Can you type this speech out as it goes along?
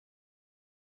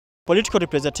Political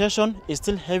representation is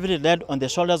still heavily laid on the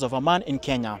shoulders of a man in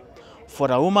Kenya.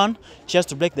 For a woman, she has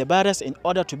to break the barriers in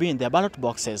order to be in the ballot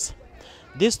boxes.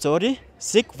 This story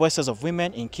seeks voices of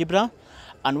women in Kibra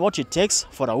and what it takes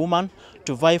for a woman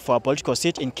to vie for a political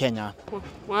seat in Kenya.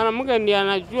 Mwanamke ndiye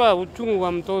anajua uchungu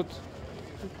wa mtoto.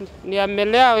 Ndiye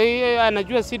amelea yeye,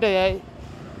 anajua shida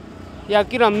ya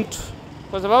kila mtu.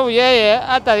 Kwa sababu yeye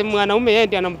hata mwanaume yeye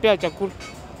ndiye anampea chakula.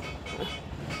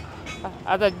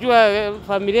 Atajua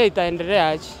familia itaendelea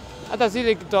aje. Hata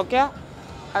sisi kitokea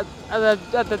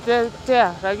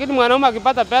atatetea. Lakini mwanaume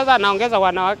akipata pesa anaongeza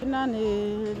wanawake.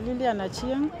 Ni Lilia na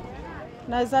Chiang.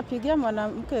 Naweza pigia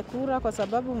mwanamke kura kwa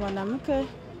sababu mwanamke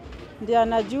ndiye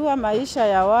anajua maisha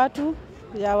ya watu,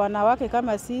 ya wanawake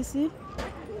kama sisi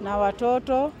na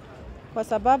watoto, kwa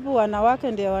sababu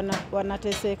wanawake ndio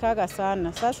wanatesekaga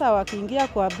sana. Sasa wakiingia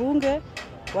kwa bunge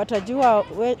watajua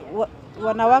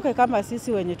wanawake kama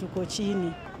sisi wenye tuko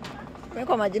chini. Mimi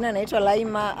kwa majina naitwa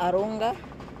Laima Arunga.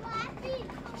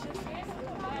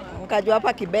 Mkajua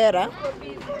hapa Kibera.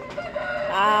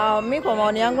 Mimi kwa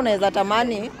maoni yangu naweza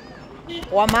tamani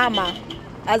wamama,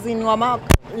 wamama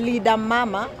leader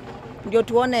mama ndio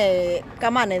tuone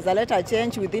kama anaweza leta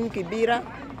change within Kibera.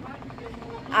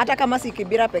 Hata kama si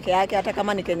Kibera peke yake, hata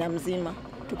kama ni Kenya mzima.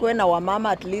 Tukuwe na wamama,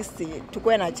 at least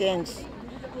tukuwe na change.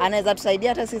 Anaweza tusaidia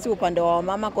hata sisi upande wa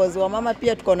wamama, cause wamama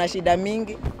pia tuko na shida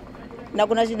mingi. Na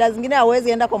kuna shida zingine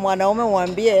hauwezi enda kwa mwanaume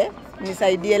mwambie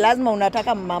nisaidie, lazima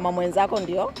unataka mama mwenzako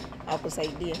ndio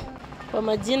akusaidie. Kwa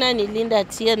majina ni Linda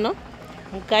Tieno,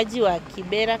 mkaji wa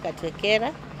Kibera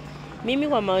Katwekera. Mimi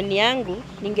kwa maoni yangu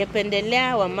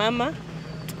ningependelea wamama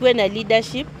tukuwe na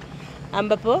leadership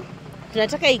ambapo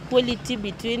tunataka equality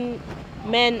between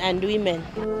men and women.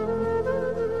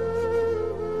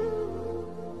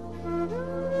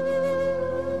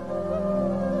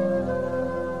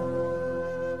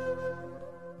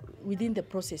 Within the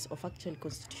process of actual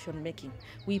constitution making,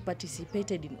 we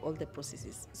participated in all the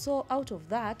processes. So out of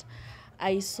that,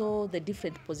 I saw the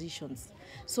different positions.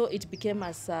 So it became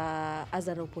as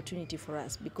an opportunity for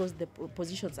us because the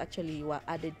positions actually were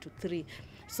added to 3.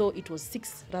 So it was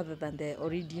 6 rather than the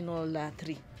original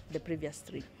 3, the previous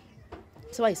 3.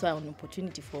 So I saw an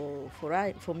opportunity for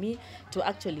me to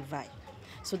actually vie.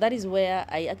 So that is where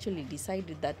I actually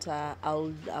decided that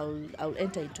I'll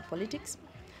enter into politics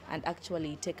and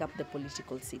actually take up the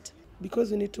political seat.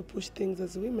 Because we need to push things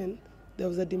as women, there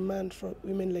was a demand for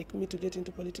women like me to get into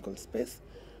political space,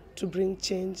 to bring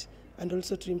change and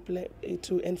also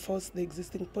to enforce the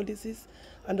existing policies,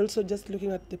 and also just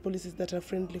looking at the policies that are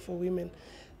friendly for women.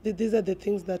 These are the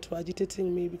things that were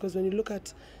agitating me, because when you look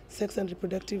at sex and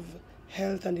reproductive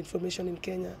health and information in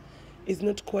Kenya, it's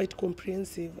not quite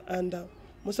comprehensive, and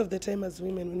most of the time as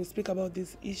women, when we speak about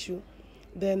this issue,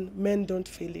 then men don't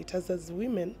feel it. As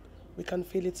women, we can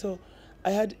feel it. So I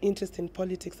had interest in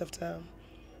politics after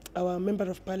our Member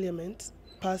of Parliament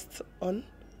passed on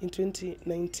in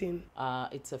 2019.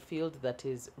 It's a field that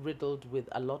is riddled with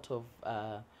a lot of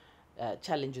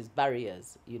challenges,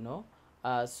 barriers, you know.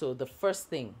 So the first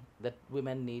thing that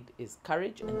women need is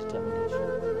courage and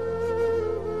determination.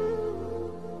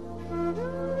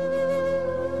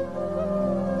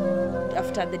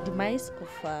 After the demise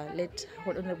of late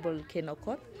Honorable Ken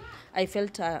Okoth, I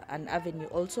felt an avenue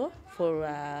also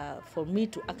for me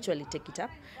to actually take it up,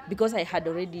 because I had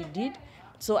already did.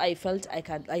 So I felt I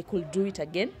could do it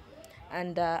again,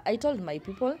 and I told my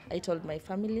people, I told my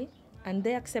family, and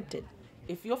they accepted.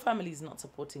 If your family is not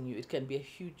supporting you, it can be a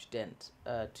huge dent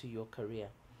to your career,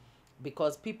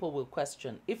 because people will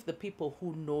question if the people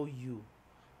who know you,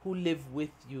 who live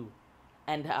with you,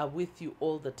 and are with you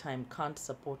all the time can't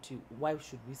support you, why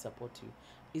should we support you?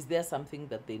 Is there something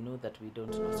that they know that we don't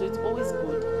know? So it's always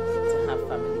good to have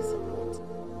family support.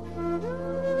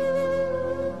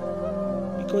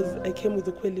 Because I came with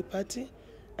the Kweli Party,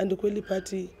 and the Kweli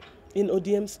Party in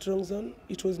ODM strong zone,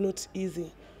 it was not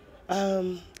easy.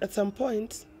 At some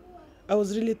point, I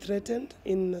was really threatened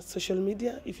in social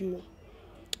media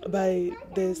by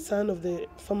the son of the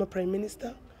former Prime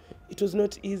Minister. It was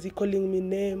not easy, calling me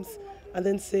names and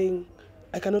then saying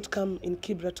I cannot come in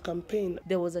Kibra to campaign.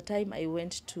 There was a time I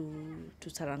went to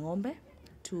Sarangombe,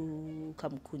 to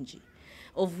Kamkunji,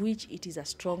 of which it is a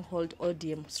stronghold,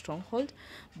 ODM stronghold,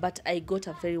 but I got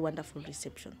a very wonderful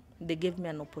reception. They gave me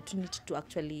an opportunity to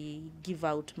actually give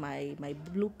out my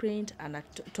blueprint and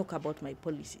talk about my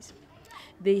policies.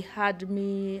 They had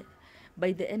me,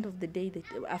 by the end of the day,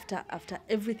 after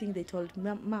everything they told me,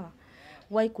 Mama,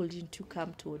 why couldn't you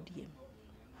come to ODM?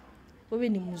 Wewe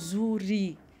ni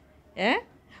mzuri,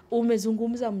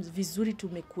 umezungumza vizuri,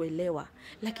 tumekuelewa,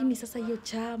 lakini sasa hiyo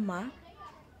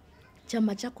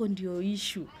chama chako ndio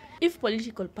issue. If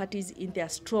political parties in their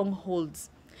strongholds,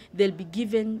 they'll be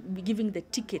giving the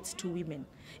tickets to women,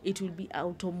 it will be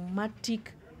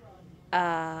automatic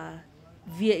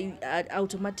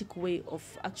automatic way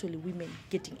of actually women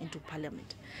getting into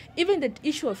parliament. Even the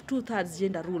issue of 2/3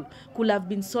 gender rule could have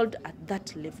been solved at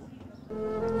that level.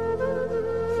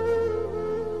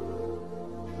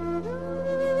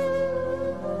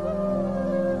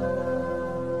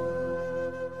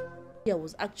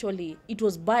 It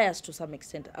was biased to some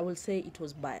extent. I will say it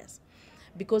was biased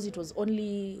because it was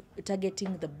only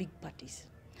targeting the big parties,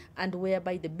 and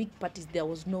whereby the big parties, there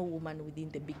was no woman within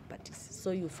the big parties.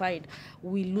 So you find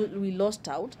we lost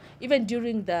out. Even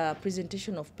during the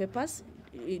presentation of papers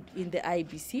in the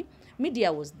IBC,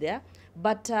 media was there,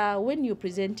 but when you're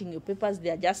presenting your papers, they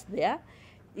are just there.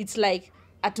 It's like,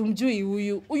 atumjui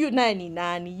huyu nani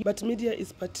nani. But media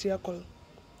is patriarchal.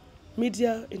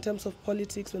 Media, in terms of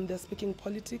politics, when they're speaking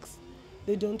politics,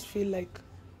 they don't feel like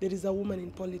there is a woman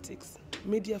in politics.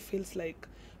 Media feels like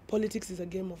politics is a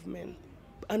game of men.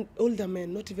 And older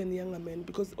men, not even younger men,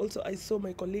 because also I saw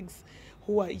my colleagues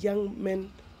who are young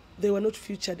men, they were not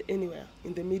featured anywhere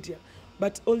in the media.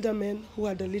 But older men who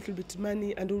had a little bit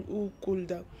money and who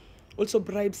could also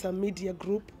bribe some media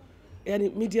group,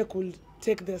 and media could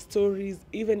take their stories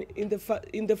even in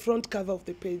the front cover of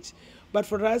the page. But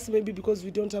for us, maybe because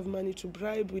we don't have money to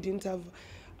bribe, we didn't have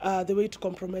the way to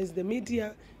compromise the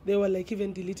media, they were like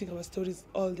even deleting our stories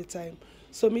all the time.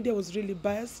 So media was really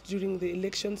biased during the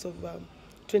elections of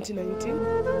 2019.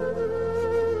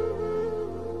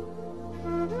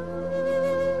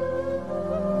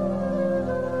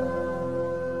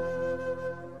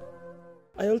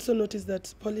 I also noticed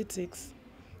that politics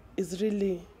is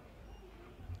really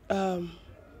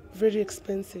very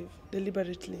expensive,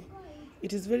 deliberately.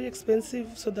 It is very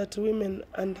expensive so that women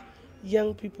and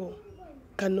young people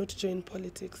cannot join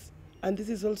politics. And this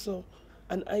is also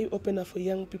an eye-opener for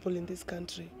young people in this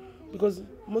country, because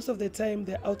most of the time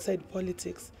they're outside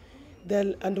politics,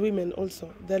 and women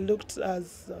also. They're looked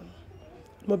as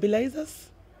mobilizers,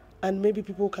 and maybe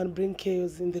people can bring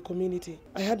chaos in the community.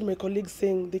 I had my colleagues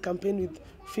saying they campaigned with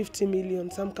 50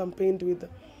 million, some campaigned with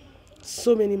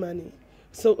so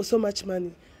much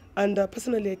money. And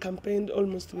personally, I campaigned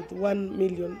almost with 1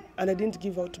 million, and I didn't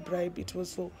give out bribe. It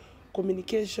was for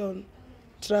communication,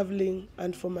 traveling,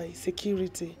 and for my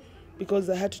security, because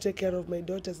I had to take care of my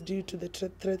daughters due to the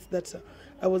threats that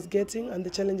I was getting and the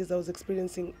challenges I was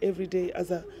experiencing every day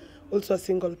as also a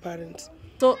single parent.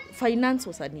 So finance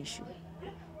was an issue.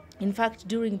 In fact,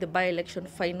 during the by-election,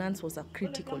 finance was a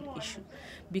critical issue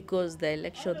because the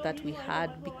election that we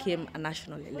had became a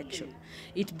national election.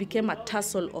 It became a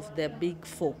tussle of the big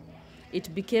four.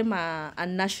 It became a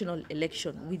national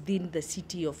election within the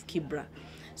city of Kibra.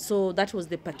 So that was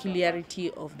the peculiarity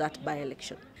of that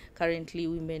by-election. Currently,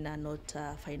 women are not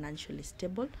financially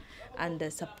stable, and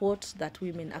the support that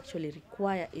women actually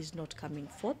require is not coming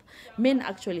forth. Men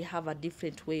actually have a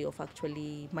different way of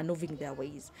actually maneuvering their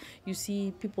ways. You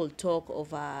see, people talk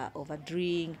over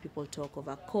drink, people talk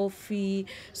over coffee,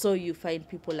 so you find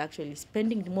people actually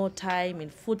spending more time in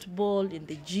football, in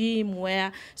the gym,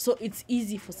 so it's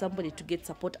easy for somebody to get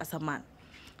support as a man.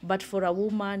 But for a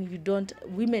woman,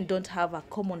 women don't have a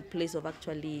common place of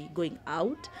actually going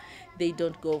out. They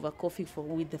don't go over coffee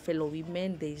with the fellow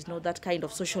women. There is no that kind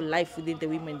of social life within the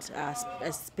women's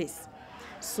space.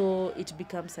 So it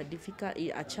becomes a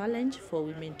challenge for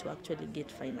women to actually get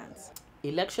finance.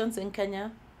 Elections in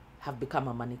Kenya have become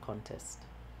a money contest.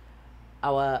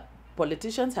 Our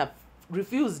politicians have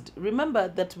refused. Remember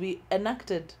that we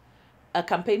enacted a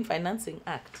campaign financing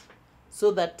act so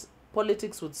that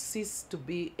politics would cease to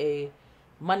be a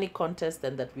money contest,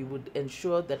 and that we would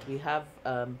ensure that we have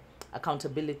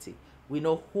accountability. We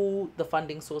know who the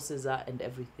funding sources are and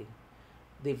everything.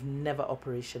 They've never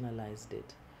operationalized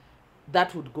it.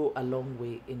 That would go a long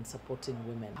way in supporting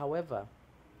women. However,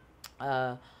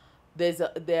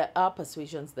 there are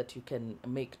persuasions that you can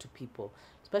make to people,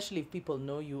 especially if people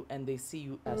know you and they see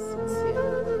you as sincere.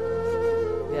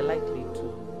 They're likely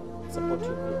to support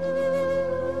your bid.